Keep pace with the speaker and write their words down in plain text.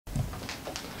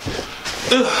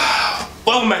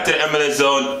Welcome back to the MLS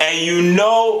Zone, and you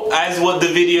know, as what the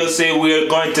video say, we are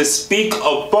going to speak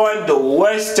upon the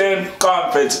Western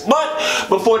Conference. But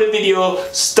before the video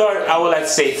start, I would like to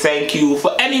say thank you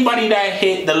for anybody that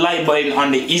hit the like button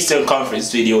on the Eastern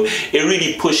Conference video. It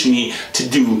really pushed me to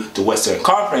do the Western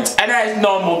Conference, and as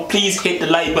normal, please hit the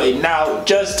like button now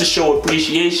just to show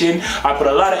appreciation. I put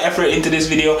a lot of effort into this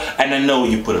video, and I know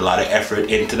you put a lot of effort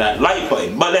into that like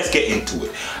button. But let's get into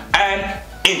it. And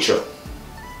intro.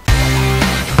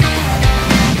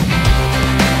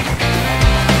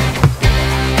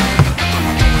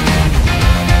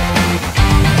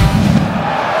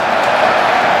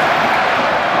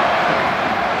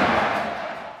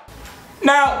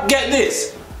 Now, get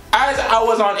this. As I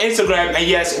was on Instagram, and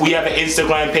yes, we have an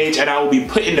Instagram page, and I will be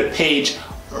putting the page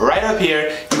right up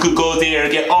here. You could go there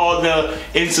and get all the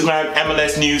Instagram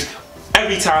MLS news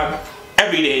every time,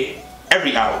 every day,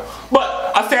 every hour.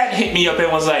 But a fan hit me up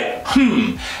and was like,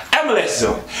 MLS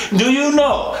Zone, do you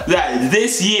know that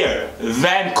this year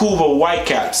Vancouver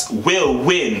Whitecaps will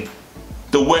win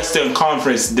the Western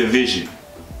Conference division?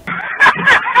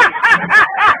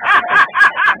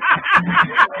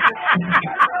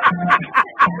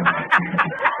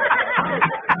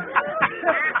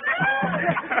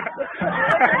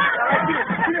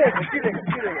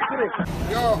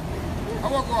 Yo,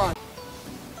 I walk on.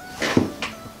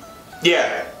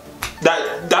 Yeah,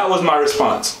 that was my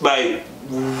response. Like,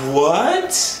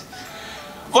 what?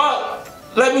 Well,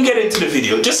 let me get into the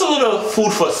video. Just a little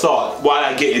food for thought while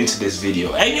I get into this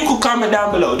video. And you could comment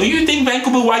down below. Do you think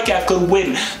Vancouver Whitecaps could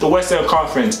win the Western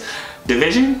Conference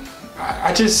division?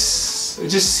 I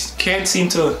just can't seem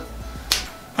to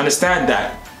understand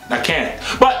that. I can't.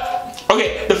 But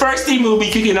okay, the first team will be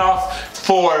kicking off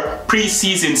for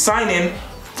preseason signing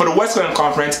for the Western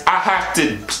Conference. I have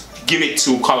to give it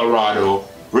to Colorado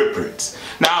Rippers.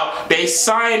 Now, they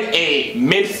signed a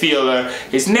midfielder.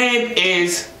 His name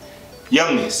is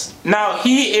Youngness. Now,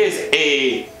 he is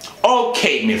a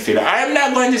okay midfielder. I am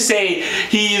not going to say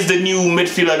he is the new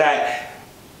midfielder that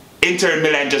Inter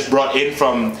Milan just brought in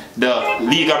from the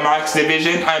Liga Max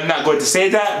division. I'm not going to say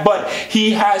that, but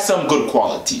he has some good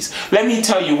qualities. Let me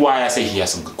tell you why I say he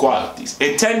has some good qualities.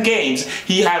 In 10 games,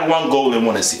 he had 1 goal and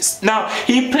 1 assist. Now,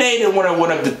 he played in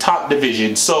one of the top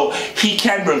divisions, so he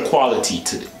can bring quality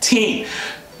to the team.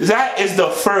 That is the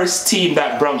first team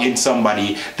that brought in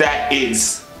somebody that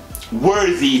is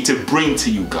worthy to bring to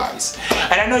you guys.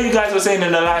 And I know you guys were saying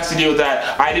in the last video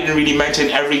that I didn't really mention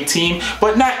every team,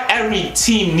 but not every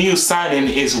team new signing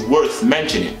is worth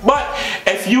mentioning. But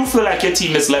if you feel like your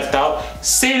team is left out,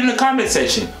 say it in the comment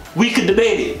section. We could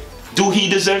debate it. Do he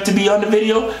deserve to be on the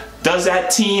video? Does that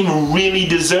team really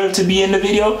deserve to be in the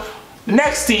video? The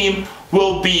next team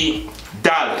will be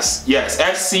Dallas. Yes,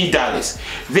 FC Dallas.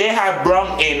 They have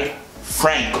brought in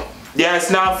Franco.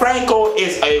 Yes, now Franco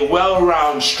is a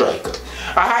well-rounded striker.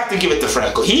 I have to give it to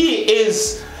Franco. He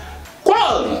is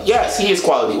quality. Yes, he is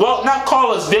quality. Well, not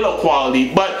Carlos Villa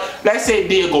quality, but let's say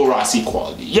Diego Rossi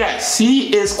quality. Yes,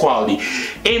 he is quality.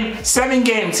 In 7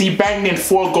 games, he banged in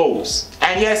 4 goals.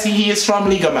 And yes, he is from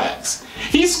Liga Max.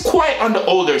 He's quite on the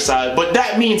older side, but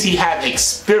that means he has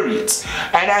experience.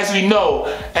 And as we know,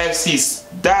 FC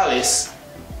Dallas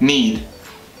need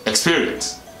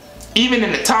experience, even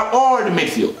in the top or the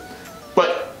midfield.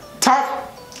 But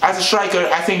top, as a striker,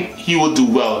 I think he will do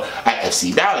well at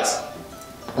FC Dallas.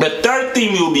 The third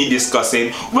team we'll be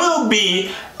discussing will be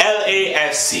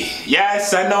LAFC.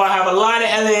 Yes, I know I have a lot of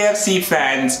LAFC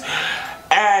fans,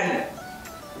 and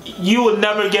you will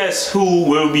never guess who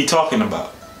we'll be talking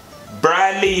about.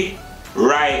 Bradley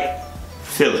Wright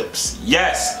Phillips.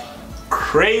 Yes,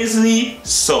 crazily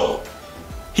so.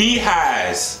 He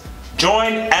has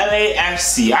joined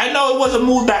LAFC. I know it was a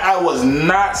move that I was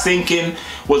not thinking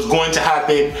was going to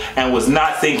happen, and was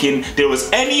not thinking there was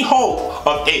any hope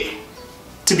of it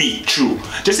to be true.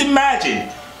 Just imagine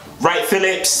Wright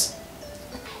Phillips,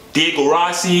 Diego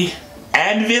Rossi,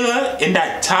 and Villa in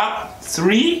that top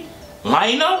 3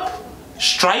 lineup.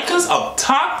 Strikers up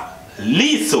top,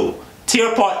 lethal.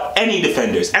 Tear apart any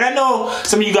defenders. And I know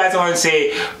some of you guys are going to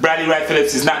say Bradley Wright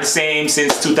Phillips is not the same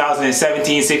since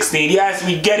 2017-16. Yes,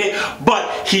 we get it,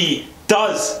 but he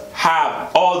does have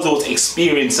all those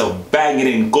experience of banging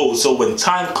in goals. So when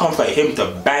time comes for him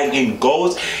to bang in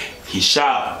goals, he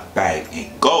shall bang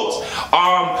in goals.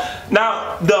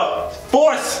 Now the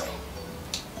 4th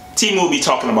team we'll be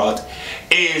talking about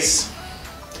is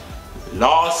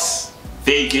Las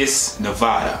Vegas,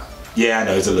 Nevada. Yeah, I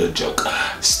know, it's a little joke.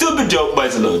 Stupid joke, but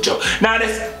it's a little joke. Now,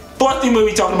 this 4th thing we'll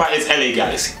be talking about is LA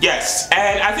Galaxy. Yes,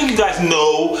 and I think you guys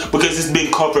know because it's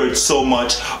been covered so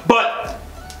much. But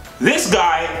this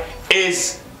guy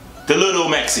is the little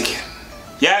Mexican.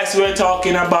 Yes, we're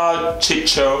talking about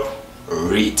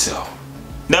Chicharito.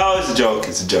 No, it's a joke.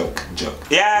 It's a joke.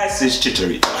 Yes, it's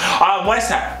Chicharito.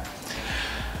 West Ham.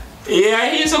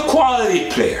 Yeah, he's a quality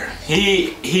player.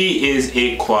 He is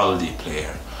a quality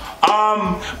player.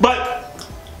 But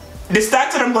the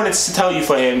stats that I'm going to tell you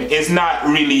for him is not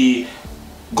really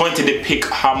going to depict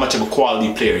how much of a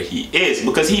quality player he is,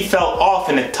 because he fell off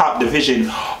in the top division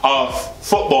of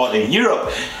football in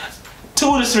Europe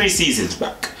 2 to 3 seasons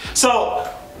back. So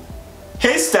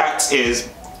his stats is,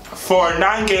 for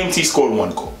 9 games he scored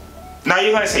 1 goal. Now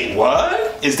you're gonna say,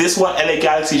 what? Is this what LA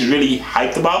Galaxy is really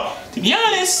hyped about? To be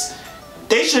honest,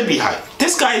 they should be hyped.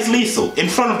 This guy is lethal in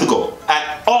front of the goal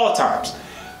at all times.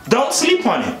 Don't sleep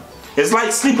on him. It's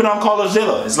like sleeping on Carlos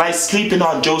Vela. It's like sleeping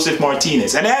on Joseph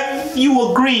Martinez. And if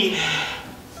you agree,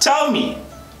 tell me,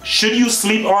 should you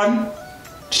sleep on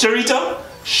Chicharito?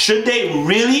 Should they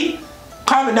really?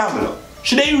 Comment down below.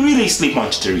 Should they really sleep on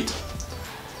Chicharito?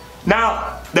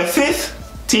 Now, the 5th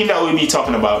team that we'll be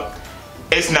talking about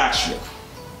is Nashville.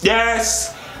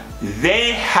 Yes,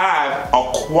 they have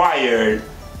acquired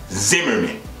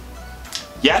Zimmerman.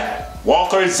 Yeah,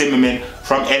 Walker Zimmerman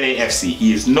from LAFC.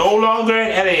 He is no longer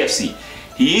in LAFC.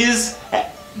 He is a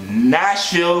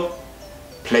Nashville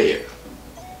player.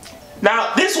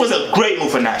 Now, this was a great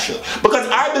move for Nashville, because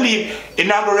I believe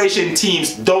inauguration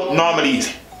teams don't normally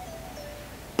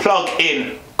plug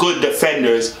in good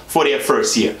defenders for their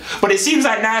first year. But it seems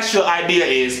like Nashville's idea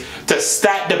is to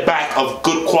stack the back of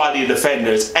good quality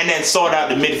defenders and then sort out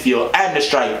the midfield and the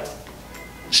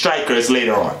strikers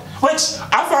later on. Which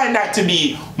I find that to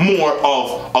be more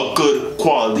of a good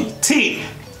quality team.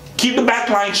 Keep the back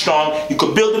line strong, you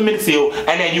could build the midfield,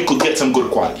 and then you could get some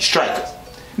good quality strikers.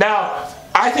 Now,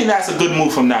 I think that's a good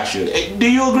move from Nashville. Do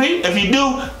you agree? If you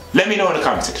do, let me know in the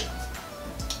comment section.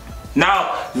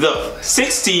 Now, the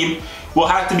 6th team will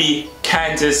have to be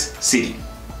Kansas City.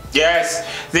 Yes,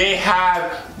 they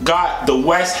have got the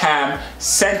West Ham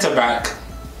center back.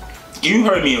 You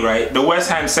heard me right. The West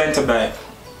Ham center back,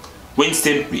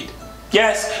 Winston Reid.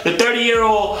 Yes, the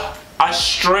 30-year-old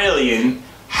Australian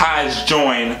has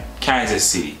joined Kansas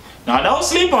City. Now, don't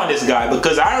sleep on this guy,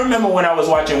 because I remember when I was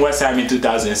watching West Ham in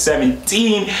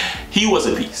 2017, he was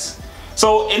a beast.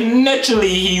 So,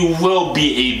 naturally, he will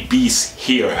be a beast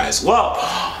here as well.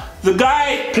 The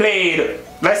guy played,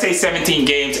 let's say, 17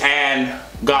 games and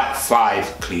got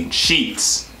 5 clean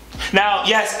sheets. Now,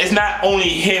 yes, it's not only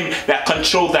him that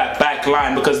controls that back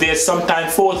line, because there's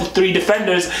sometimes 4 to 3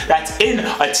 defenders that's in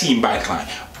a team back line.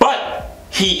 But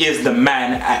he is the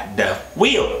man at the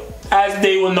wheel. As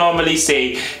they will normally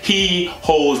say, he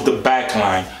holds the back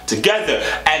line together.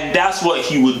 And that's what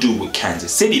he will do with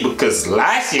Kansas City, because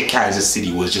last year Kansas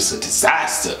City was just a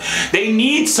disaster. They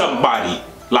need somebody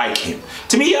like him.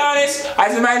 To be honest,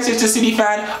 as a Manchester City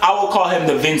fan, I will call him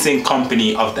the Vincent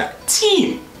Kompany of that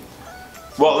team.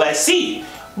 Well, let's see.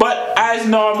 But as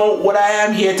normal, what I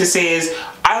am here to say is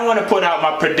I want to put out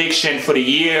my prediction for the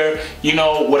year. You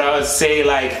know, what I would say,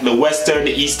 like the Western,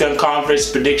 the Eastern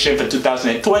Conference prediction for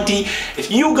 2020.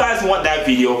 If you guys want that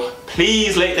video,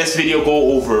 please let this video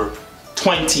go over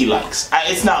 20 likes.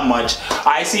 It's not much.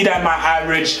 I see that my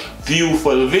average view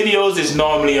for the videos is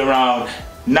normally around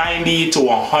 90 to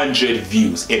 100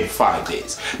 views in 5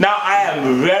 days. Now, I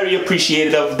am very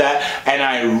appreciative of that, and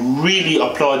I really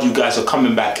applaud you guys for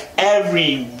coming back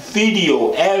every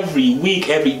video, every week,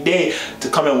 every day to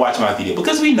come and watch my video,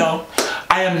 because we know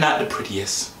I am not the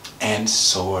prettiest, and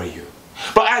so are you.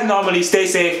 But as normally, stay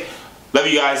safe, love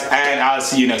you guys, and I'll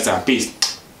see you next time. Peace.